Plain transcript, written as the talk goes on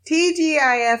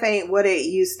TGIF ain't what it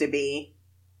used to be.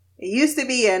 It used to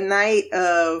be a night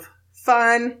of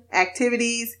fun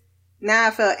activities. Now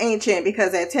I feel ancient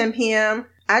because at 10 p.m.,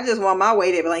 I just want my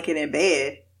weighted blanket in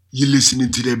bed. You're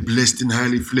listening to that blessed and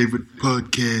highly flavored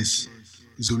podcast.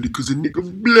 It's only because a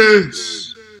nigga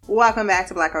blessed. Welcome back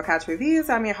to Black Girl Couch Reviews.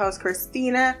 I'm your host,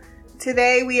 Christina.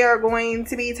 Today we are going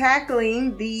to be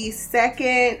tackling the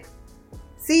second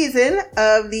season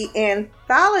of the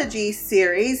anthology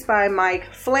series by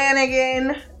Mike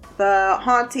Flanagan. The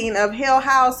Haunting of Hill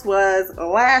House was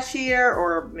last year,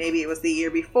 or maybe it was the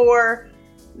year before.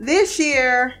 This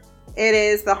year, it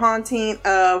is The Haunting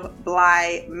of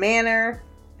Bly Manor.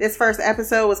 This first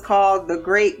episode was called The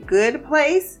Great Good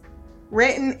Place,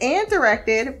 written and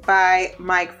directed by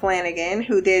Mike Flanagan,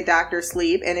 who did Dr.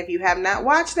 Sleep. And if you have not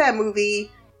watched that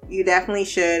movie, you definitely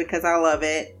should, because I love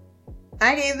it.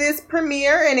 I gave this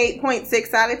premiere an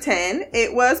 8.6 out of 10.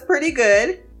 It was pretty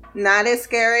good. Not as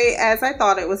scary as I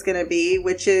thought it was going to be,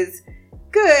 which is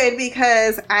good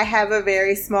because I have a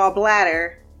very small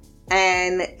bladder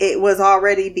and it was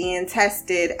already being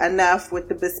tested enough with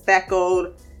the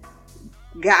bespectacled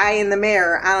guy in the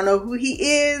mirror. I don't know who he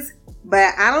is,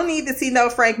 but I don't need to see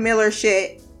no Frank Miller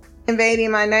shit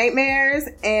invading my nightmares,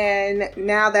 and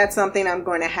now that's something I'm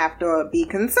going to have to be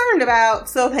concerned about,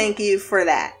 so thank you for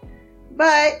that.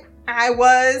 But I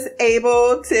was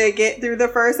able to get through the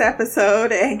first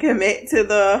episode and commit to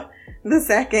the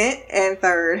second and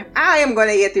third. I am going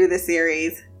to get through the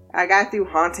series. I got through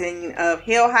Haunting of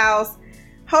Hill House.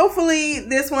 Hopefully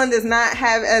this one does not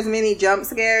have as many jump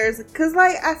scares, because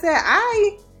like I said,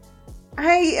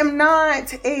 I am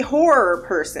not a horror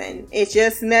person. It's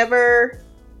just never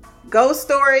ghost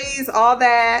stories, all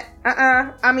that.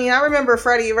 I mean, I remember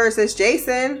Freddy versus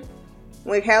Jason,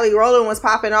 when Kelly Rowland was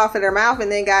popping off in her mouth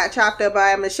and then got chopped up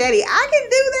by a machete. I can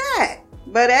do that.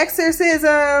 But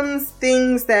exorcisms,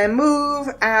 things that move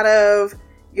out of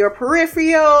your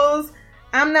peripherals,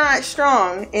 I'm not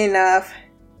strong enough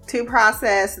to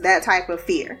process that type of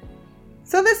fear.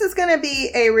 So this is going to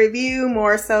be a review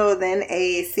more so than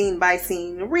a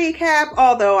scene-by-scene recap,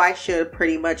 although I should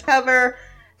pretty much cover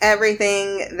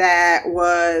everything that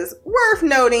was worth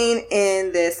noting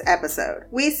in this episode.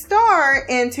 We start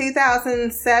in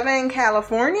 2007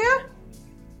 California,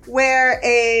 where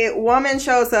a woman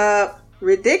shows up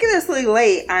ridiculously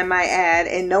late, I might add,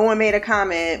 and no one made a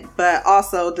comment, but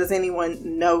also, does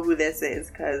anyone know who this is?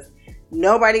 Because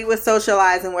nobody was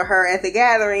socializing with her at the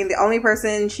gathering. The only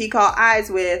person she caught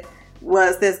eyes with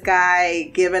was this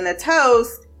guy giving a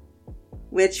toast,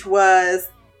 which was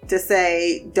to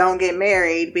say, don't get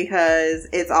married because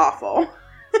it's awful.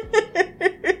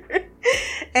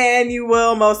 And you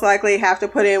will most likely have to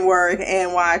put in work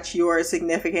and watch your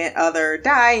significant other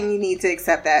die, and you need to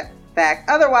accept that fact.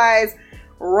 Otherwise,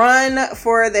 run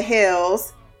for the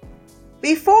hills.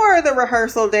 Before the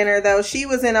rehearsal dinner, though, she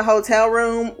was in a hotel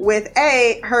room with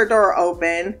her door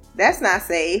open. That's not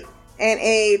safe. And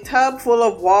a tub full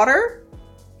of water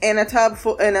and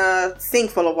a sink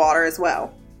full of water as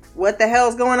well. What the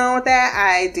hell's going on with that?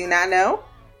 I do not know.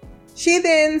 She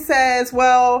then says,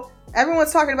 well,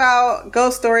 everyone's talking about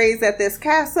ghost stories at this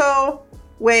castle,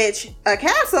 which a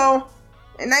castle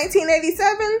in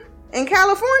 1987 in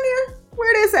California?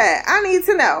 Where this at? I need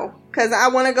to know, because I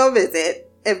want to go visit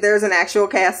if there's an actual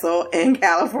castle in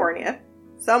California.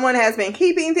 Someone has been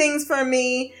keeping things from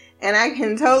me, and I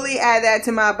can totally add that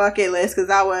to my bucket list, because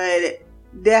I would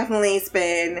definitely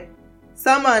spend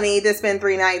some money to spend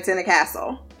 3 nights in a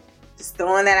castle. Just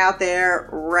throwing that out there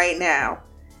right now.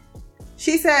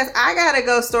 She says, I got a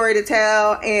ghost story to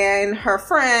tell, and her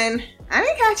friend, I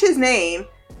didn't catch his name,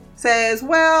 says,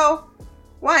 well,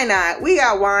 why not? We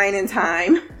got wine and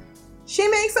time. She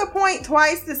makes a point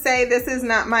twice to say this is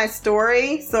not my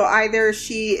story, so either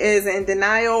she is in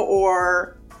denial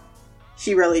or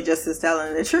she really just is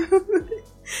telling the truth.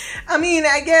 I mean,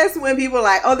 I guess when people are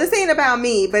like, oh, this ain't about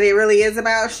me, but it really is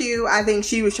about you, I think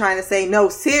she was trying to say, no,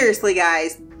 seriously,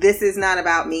 guys, this is not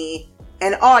about me.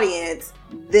 An audience,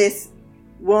 this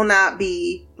will not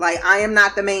be, like, I am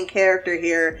not the main character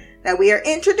here that we are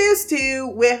introduced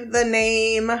to with the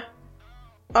name,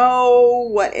 oh,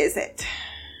 what is it?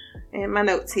 In my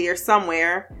notes here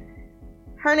somewhere.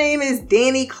 Her name is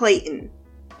Danny Clayton.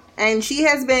 And she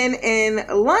has been in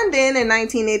London in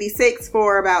 1986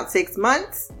 for about 6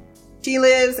 months. She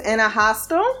lives in a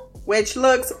hostel, which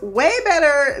looks way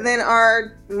better than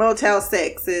our Motel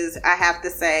 6s, I have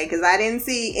to say, because I didn't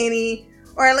see any,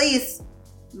 or at least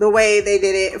the way they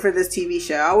did it for this TV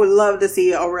show. I would love to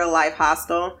see a real life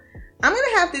hostel. I'm going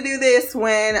to have to do this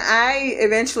when I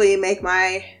eventually make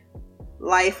my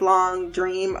lifelong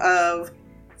dream of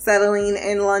settling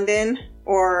in London.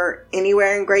 or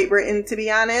anywhere in Great Britain, to be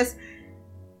honest.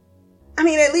 I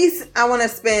mean, at least I want to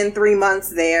spend 3 months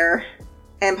there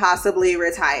and possibly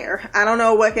retire. I don't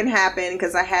know what can happen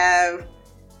because I have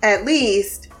at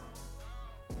least,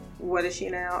 what is she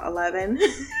now? 11?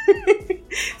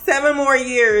 7 more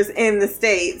years in the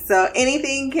States. So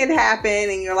anything can happen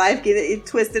and your life get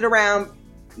twisted around,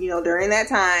 during that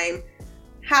time.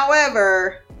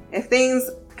 However, if things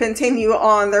continue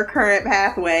on their current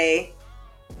pathway,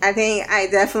 I think I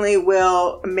definitely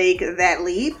will make that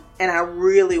leap. And I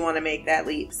really want to make that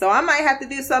leap. So I might have to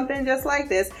do something just like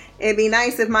this. It'd be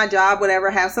nice if my job would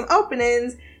ever have some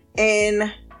openings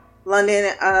in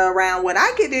London around what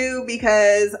I could do,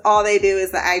 because all they do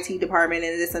is the IT department,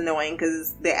 and it's annoying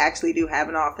because they actually do have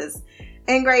an office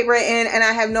in Great Britain, and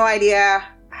I have no idea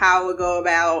how I would go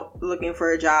about looking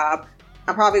for a job.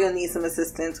 I'm probably going to need some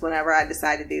assistance whenever I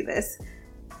decide to do this.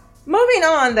 Moving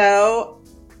on though,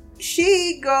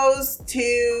 she goes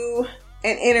to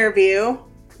an interview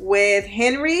with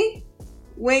Henry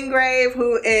Wingrave,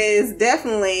 who is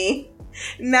definitely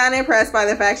not impressed by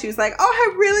the fact she was like, oh,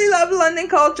 I really love London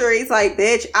culture. He's like,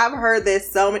 bitch, I've heard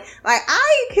this so many. Like,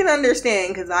 I can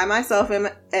understand, because I myself am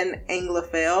an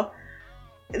Anglophile,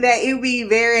 that it would be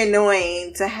very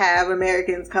annoying to have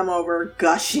Americans come over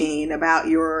gushing about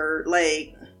your,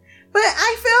 like, but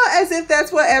I feel as if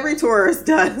that's what every tourist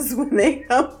does when they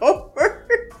come over.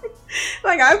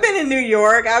 Like, I've been in New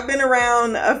York. I've been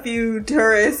around a few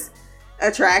tourist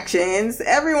attractions.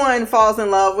 Everyone falls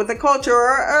in love with the culture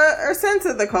or sense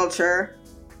of the culture.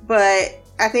 But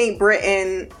I think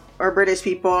Britain, or British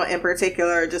people in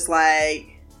particular, are just like,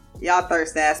 y'all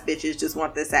thirst ass bitches just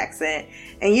want this accent.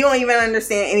 And you don't even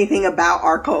understand anything about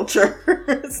our culture.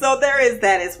 So there is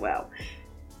that as well.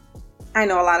 I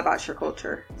know a lot about your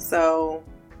culture. So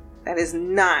that is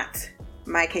not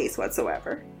my case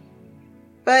whatsoever.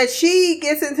 But she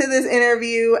gets into this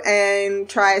interview and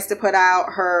tries to put out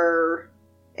her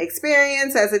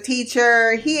experience as a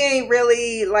teacher. He ain't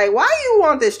really like, why you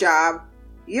want this job?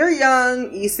 You're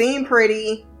young. You seem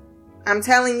pretty. I'm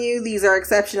telling you, these are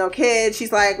exceptional kids.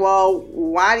 She's like, well,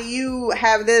 why do you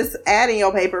have this ad in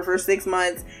your paper for 6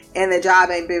 months and the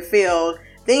job ain't been filled?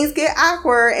 Things get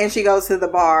awkward, and she goes to the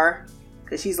bar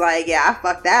because she's like, yeah, I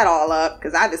fucked that all up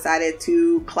because I decided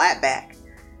to clap back.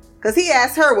 Because he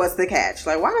asked her what's the catch.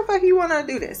 Like, why the fuck you want to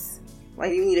do this?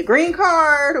 Like, you need a green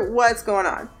card? What's going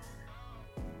on?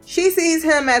 She sees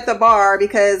him at the bar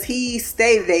because he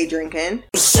stayed day drinking.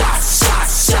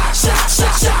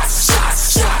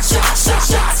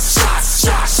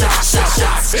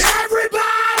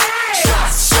 Everybody!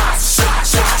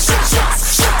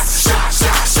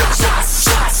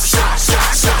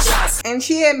 And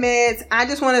she admits, I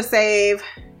just want to save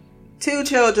 2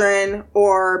 children,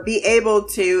 or be able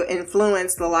to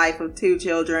influence the life of 2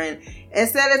 children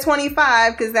instead of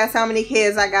 25, because that's how many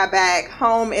kids I got back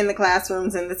home in the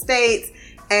classrooms in the States,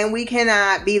 and we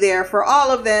cannot be there for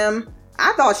all of them.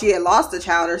 I thought she had lost a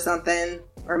child or something,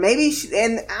 or maybe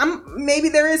maybe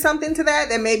there is something to that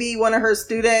maybe one of her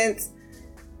students,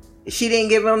 she didn't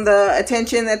give them the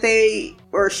attention that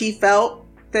she felt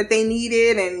that they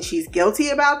needed, and she's guilty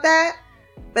about that.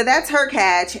 But that's her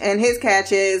catch, and his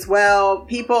catch is, well,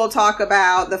 people talk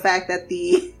about the fact that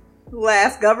the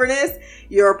last governess,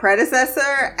 your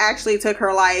predecessor, actually took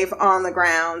her life on the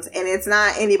grounds, and it's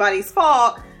not anybody's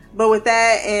fault. But with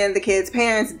that and the kids'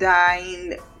 parents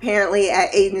dying apparently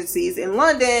at agencies in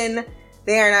London,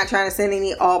 they are not trying to send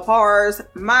any all-pars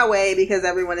my way because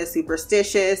everyone is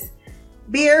superstitious.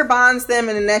 Beer bonds them,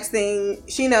 and the next thing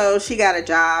she knows, she got a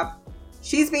job.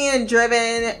 She's being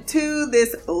driven to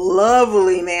this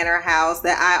lovely manor house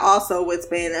that I also would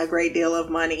spend a great deal of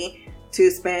money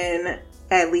to spend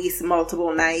at least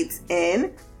multiple nights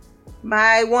in,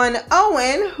 by one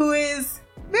Owen, who is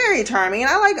very charming. And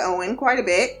I like Owen quite a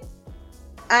bit.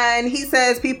 And he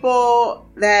says people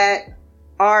that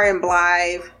are in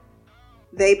Blythe,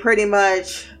 they pretty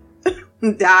much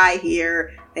die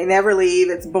here. They never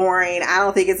leave. It's boring. I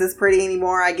don't think it's as pretty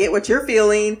anymore. I get what you're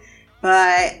feeling.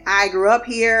 But I grew up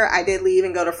here. I did leave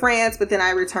and go to France, but then I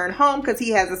returned home because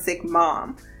he has a sick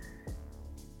mom.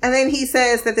 And then he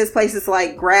says that this place is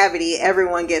like gravity.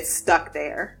 Everyone gets stuck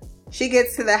there. She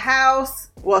gets to the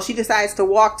house. Well, she decides to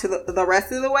walk to the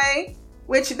rest of the way,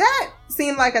 which that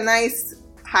seemed like a nice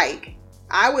hike.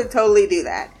 I would totally do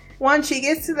that. Once she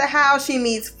gets to the house, she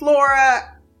meets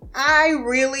Flora. I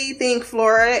really think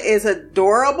Flora is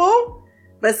adorable,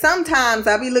 but sometimes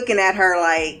I'll be looking at her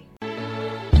like,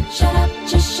 shut up,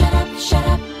 just shut up, shut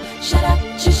up, shut up,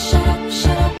 just shut up,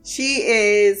 shut up. She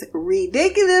is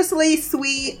ridiculously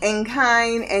sweet and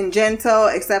kind and gentle,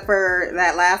 except for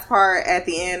that last part at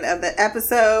the end of the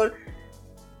episode.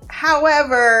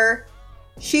 However,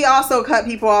 she also cut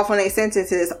people off on their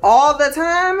sentences all the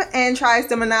time and tries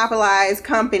to monopolize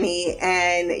company.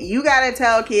 And you gotta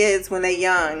tell kids when they're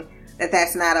young that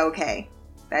that's not okay.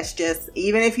 That's just,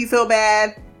 even if you feel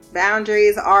bad,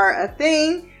 boundaries are a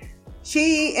thing.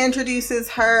 She introduces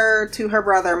her to her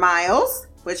brother Miles,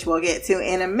 which we'll get to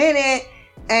in a minute,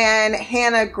 and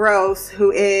Hannah Gross,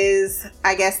 who is,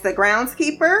 I guess, the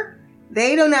groundskeeper.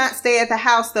 They do not stay at the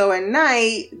house though at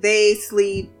night. They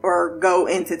sleep or go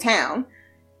into town.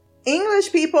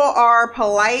 English people are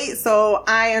polite, so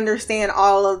I understand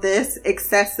all of this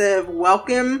excessive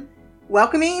welcoming.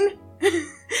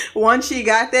 Once she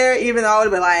got there, even though I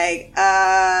would be like,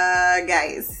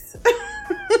 guys,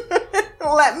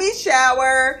 let me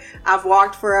shower. I've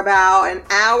walked for about an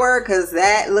hour because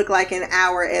that looked like an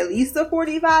hour, at least a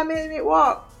 45-minute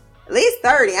walk, at least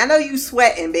 30. I know you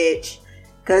sweating, bitch,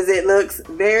 because it looks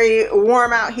very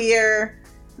warm out here.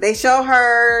 They show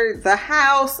her the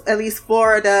house, at least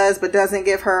Flora does, but doesn't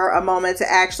give her a moment to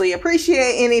actually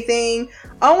appreciate anything.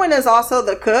 Owen is also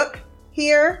the cook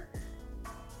here.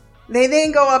 They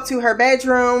then go up to her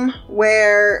bedroom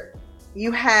where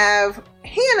you have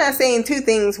Hannah saying two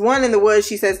things. One, in the woods,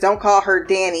 she says, don't call her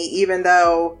Danny, even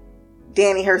though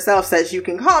Danny herself says you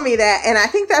can call me that. And I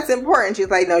think that's important. She's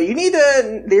like, no,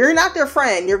 you're not their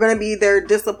friend. You're going to be their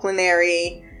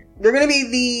disciplinary. They're going to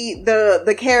be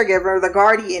the caregiver, the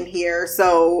guardian here.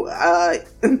 So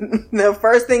the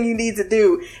first thing you need to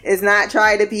do is not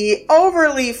try to be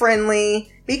overly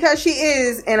friendly, because she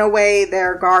is, in a way,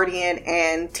 their guardian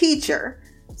and teacher.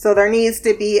 So there needs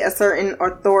to be a certain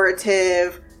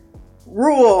authoritative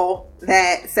rule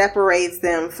that separates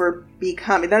them for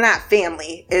becoming, they're not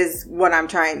family, is what I'm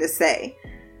trying to say.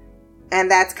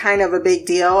 And that's kind of a big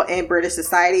deal in British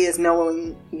society, is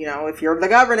knowing, if you're the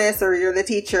governess or you're the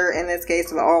teacher, in this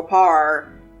case of all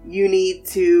par, you need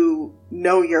to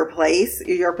know your place,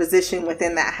 your position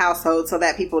within that household, so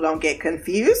that people don't get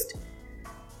confused.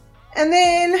 And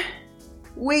then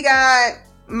we got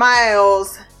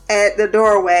Miles at the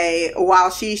doorway while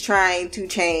she's trying to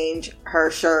change her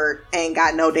shirt and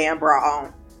got no damn bra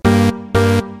on.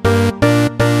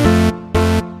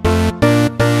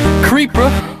 Creeper.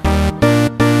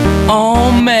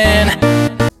 Oh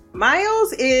man.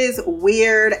 Miles is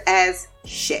weird as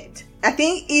shit. I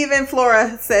think even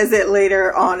Flora says it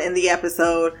later on in the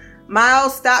episode.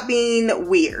 Miles, stop being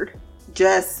weird.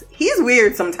 He's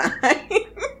weird sometimes.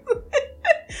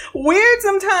 Weird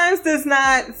sometimes does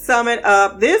not sum it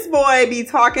up. This boy be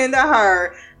talking to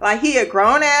her like he a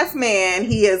grown-ass man.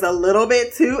 He is a little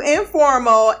bit too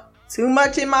informal, too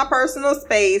much in my personal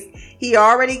space. He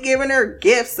already given her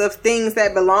gifts of things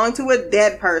that belong to a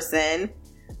dead person.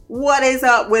 What is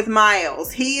up with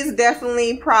Miles? He's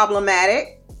definitely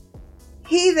problematic.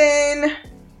 He then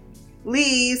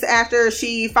leaves after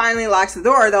she finally locks the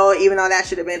door, though, even though that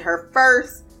should have been her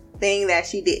first thing that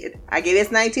she did. I get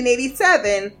it's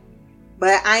 1987,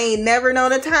 but I ain't never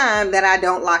known a time that I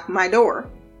don't lock my door.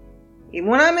 Even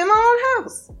when I'm in my own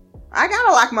house, I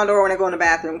gotta lock my door when I go in the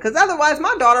bathroom, because otherwise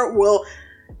my daughter will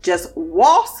just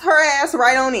waltz her ass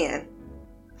right on in.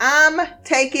 I'm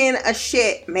taking a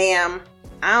shit, ma'am.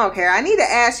 I don't care. I need to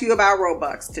ask you about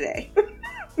Robux today.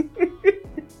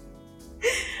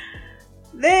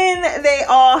 Then they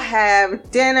all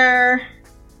have dinner.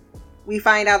 We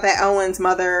find out that Owen's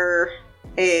mother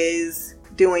is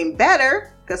doing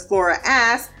better because Flora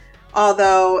asked,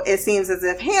 although it seems as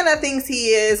if Hannah thinks he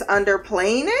is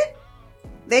underplaying it.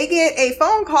 They get a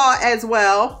phone call as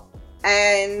well,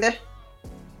 and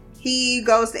he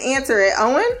goes to answer it.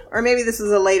 Owen, or maybe this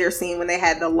was a later scene when they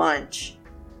had the lunch,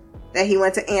 that he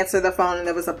went to answer the phone and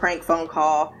there was a prank phone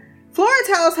call. Flora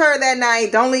tells her that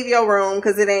night, don't leave your room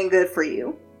because it ain't good for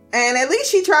you. And at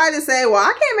least she tried to say, well,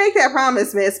 I can't make that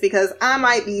promise, miss, because I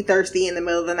might be thirsty in the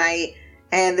middle of the night,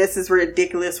 and this is a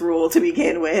ridiculous rule to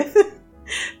begin with.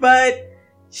 But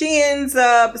she ends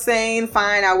up saying,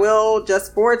 fine, I will,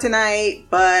 just for tonight.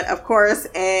 But of course,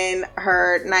 in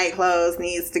her night clothes,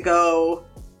 needs to go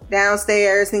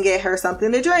downstairs and get her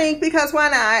something to drink, because why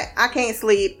not? I can't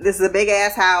sleep. This is a big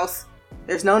ass house.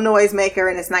 There's no noisemaker,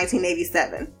 and it's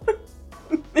 1987.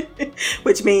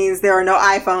 Which means there are no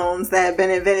iPhones that have been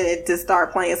invented to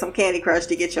start playing some Candy Crush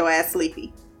to get your ass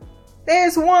sleepy.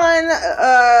 There's one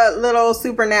little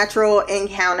supernatural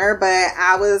encounter, but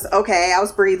I was okay. I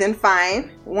was breathing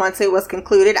fine once it was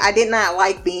concluded. I did not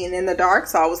like being in the dark,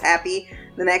 so I was happy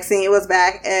the next scene it was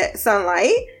back at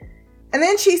sunlight. And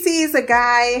then she sees a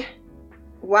guy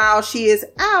while she is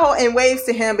out and waves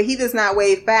to him, but he does not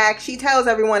wave back. She tells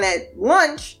everyone at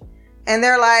lunch, and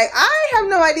they're like, I have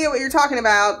no idea what you're talking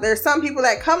about. There's some people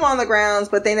that come on the grounds,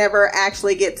 but they never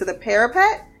actually get to the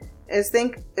parapet. I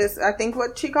think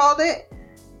what she called it,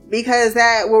 because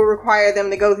that will require them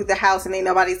to go through the house and ain't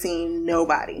nobody seen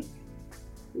nobody.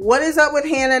 What is up with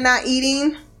Hannah not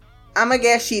eating? I'ma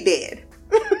guess she did.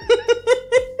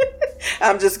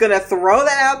 I'm just gonna throw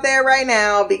that out there right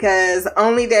now because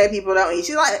only dead people don't eat.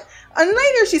 She's like, and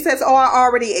later she says, "Oh, I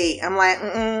already ate." I'm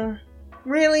like,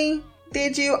 really?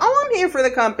 Did you? Oh, I'm here for the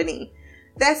company.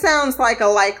 That sounds like a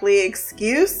likely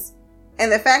excuse.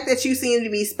 And the fact that you seem to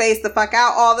be spaced the fuck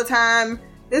out all the time.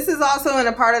 This is also in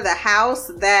a part of the house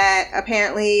that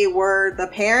apparently were the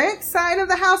parents' side of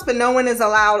the house, but no one is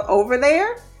allowed over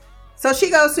there. So she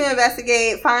goes to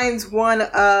investigate, finds one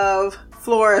of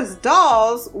Flora's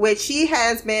dolls, which she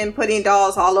has been putting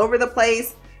dolls all over the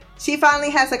place. She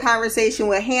finally has a conversation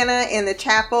with Hannah in the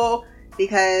chapel,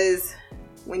 because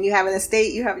when you have an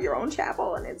estate, you have your own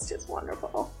chapel, and it's just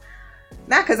wonderful.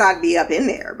 Not because I'd be up in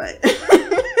there, but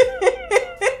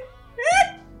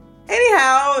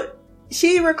anyhow,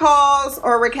 she recalls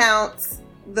or recounts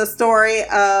the story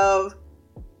of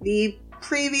the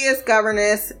previous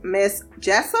governess, Miss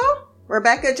Jessel,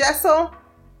 Rebecca Jessel.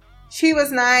 She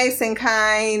was nice and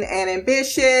kind and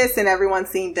ambitious, and everyone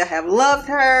seemed to have loved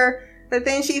her. But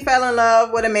then she fell in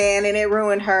love with a man, and it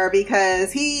ruined her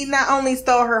because he not only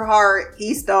stole her heart,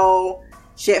 he stole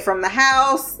shit from the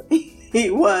house. He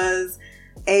was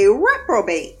a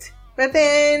reprobate. But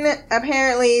then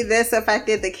apparently this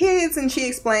affected the kids, and she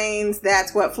explains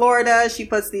that's what Flora does. She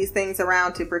puts these things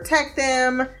around to protect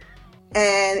them.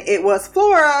 And it was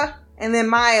Flora and then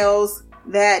Miles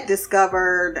that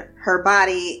discovered her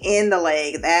body in the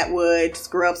leg that would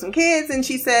screw up some kids. And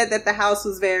she said that the house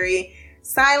was very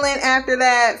silent after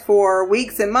that for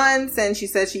weeks and months. And she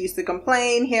said she used to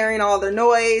complain hearing all the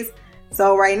noise.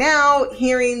 So right now,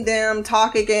 hearing them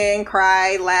talk again,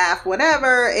 cry, laugh,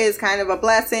 whatever, is kind of a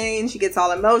blessing. She gets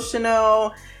all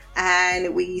emotional,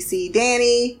 and we see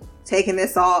Danny taking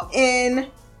this all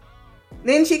in.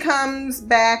 Then she comes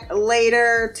back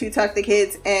later to tuck the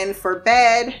kids in for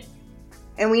bed,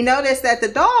 and we notice that the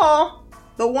doll,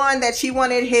 the one that she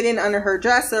wanted hidden under her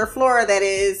dresser, Flora that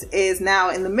is now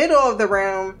in the middle of the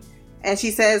room. And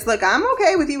she says, look, I'm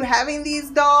okay with you having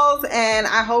these dolls, and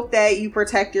I hope that you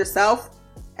protect yourself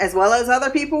as well as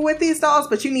other people with these dolls,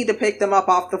 but you need to pick them up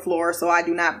off the floor so I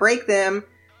do not break them.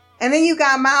 And then you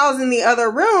got Miles in the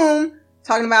other room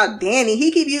talking about Danny.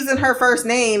 He keep using her first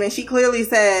name, and she clearly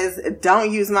says,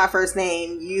 don't use my first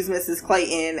name, use Mrs.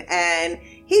 Clayton. And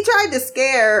he tried to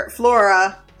scare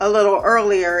Flora a little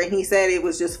earlier, and he said it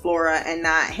was just Flora and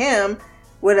not him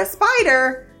with a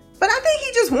spider. But I think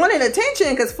he just wanted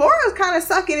attention because Flora's kind of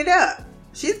sucking it up.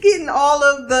 She's getting all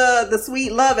of the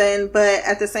sweet loving, but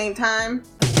at the same time,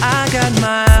 I got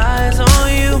my eyes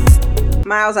on you.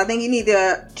 Miles, I think you need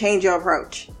to change your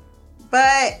approach.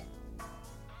 But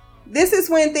this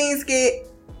is when things get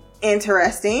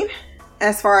interesting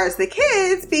as far as the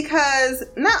kids, because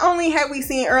not only have we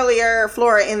seen earlier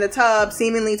Flora in the tub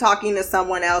seemingly talking to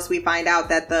someone else, we find out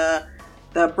that the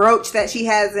brooch that she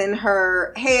has in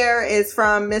her hair is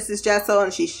from Mrs. Jessel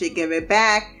and she should give it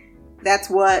back. That's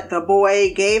what the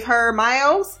boy gave her,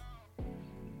 Miles.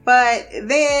 But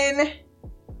then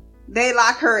they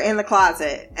lock her in the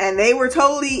closet, and they were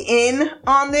totally in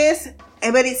on this.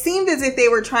 But it seemed as if they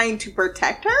were trying to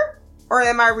protect her. Or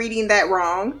am I reading that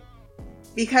wrong?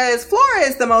 Because Flora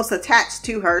is the most attached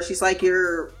to her. She's like,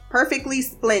 you're perfectly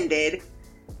splendid.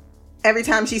 Every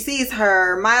time she sees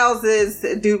her, Miles is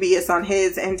dubious on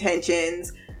his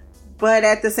intentions. But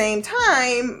at the same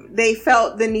time, they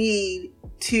felt the need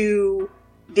to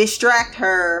distract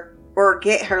her or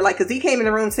get her. Like, because he came in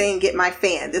the room saying, get my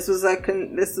fan. This was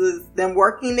them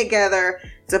working together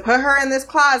to put her in this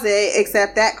closet,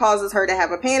 except that causes her to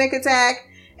have a panic attack.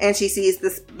 And she sees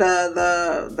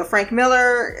the Frank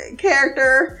Miller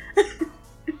character,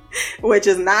 which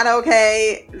is not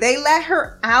okay. They let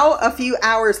her out a few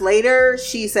hours later.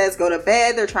 She says, go to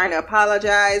bed. They're trying to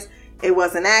apologize. It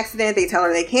was an accident. They tell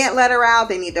her they can't let her out.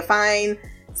 They need to find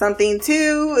something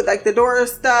too. Like, the door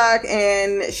is stuck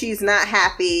and she's not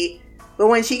happy. But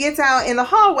when she gets out in the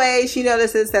hallway, she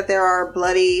notices that there are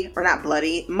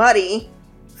muddy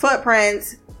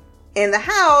footprints in the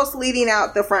house leading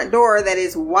out the front door that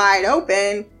is wide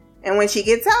open. And when she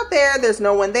gets out there, there's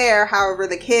no one there. However,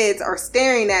 the kids are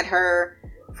staring at her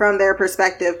from their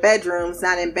respective bedrooms,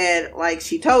 not in bed like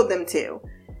she told them to.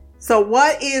 So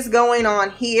what is going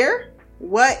on here?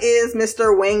 What is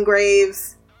Mr.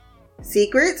 Wingrave's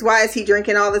secrets? Why is he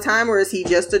drinking all the time, or is he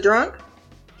just a drunk?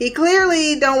 He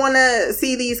clearly don't want to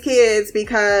see these kids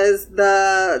because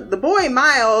the boy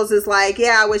Miles is like,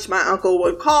 yeah, I wish my uncle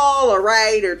would call or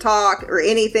write or talk or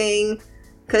anything.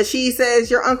 Because she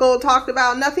says your uncle talked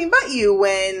about nothing but you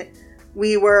when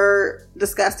we were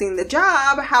discussing the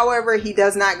job. However, he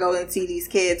does not go and see these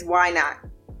kids. Why not?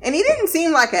 And he didn't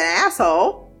seem like an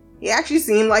asshole. He actually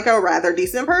seemed like a rather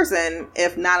decent person,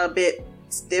 if not a bit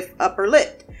stiff upper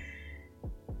lipped.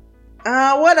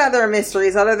 What other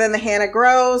mysteries other than the Hannah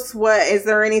Gross? What is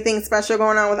there anything special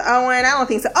going on with Owen? I don't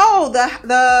think so. Oh,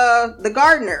 the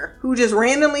gardener who just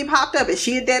randomly popped up. Is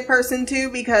she a dead person too?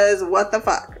 Because what the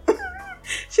fuck?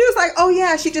 She was like, oh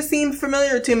yeah, she just seemed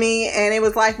familiar to me, and it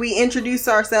was like we introduced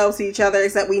ourselves to each other,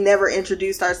 except we never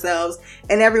introduced ourselves,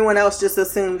 and everyone else just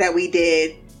assumed that we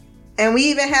did. And we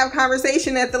even have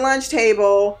conversation at the lunch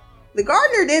table. The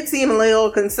gardener did seem a little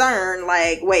concerned,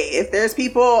 like, wait, if there's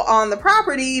people on the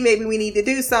property, maybe we need to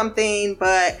do something.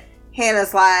 But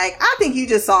Hannah's like, I think you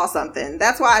just saw something.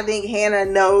 That's why I think Hannah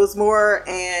knows more,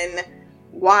 and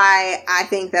why I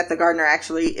think that the gardener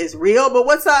actually is real. But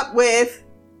what's up with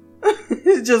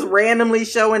just randomly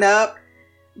showing up?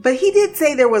 But he did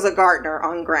say there was a gardener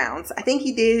on grounds. I think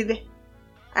he did.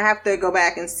 I have to go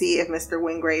back and see if Mr.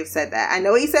 Wingrave said that. I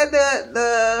know he said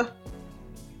the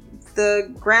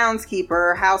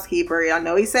groundskeeper, housekeeper. I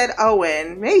know he said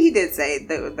Owen. Maybe he did say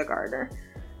the gardener.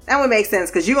 That would make sense,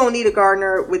 because you don't need a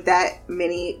gardener with that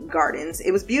many gardens.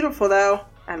 It was beautiful though.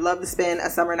 I'd love to spend a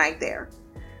summer night there.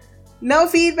 No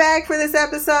feedback for this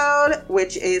episode,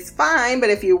 which is fine, but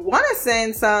if you want to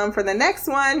send some for the next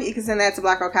one, you can send that to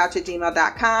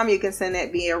blackgirlcouch@gmail.com. You can send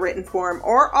it via written form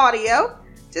or audio.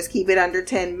 Just keep it under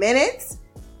 10 minutes.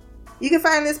 You can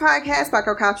find this podcast, Black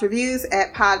Girl Couch Reviews,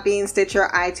 at Podbean, Stitcher,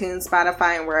 iTunes,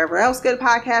 Spotify, and wherever else good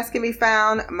podcasts can be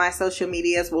found. My social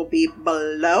medias will be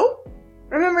below.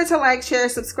 Remember to like, share,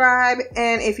 subscribe,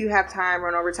 and if you have time,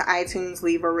 run over to iTunes,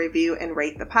 leave a review, and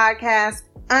rate the podcast.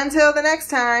 Until the next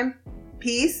time,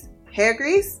 peace, hair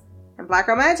grease, and Black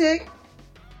Girl Magic.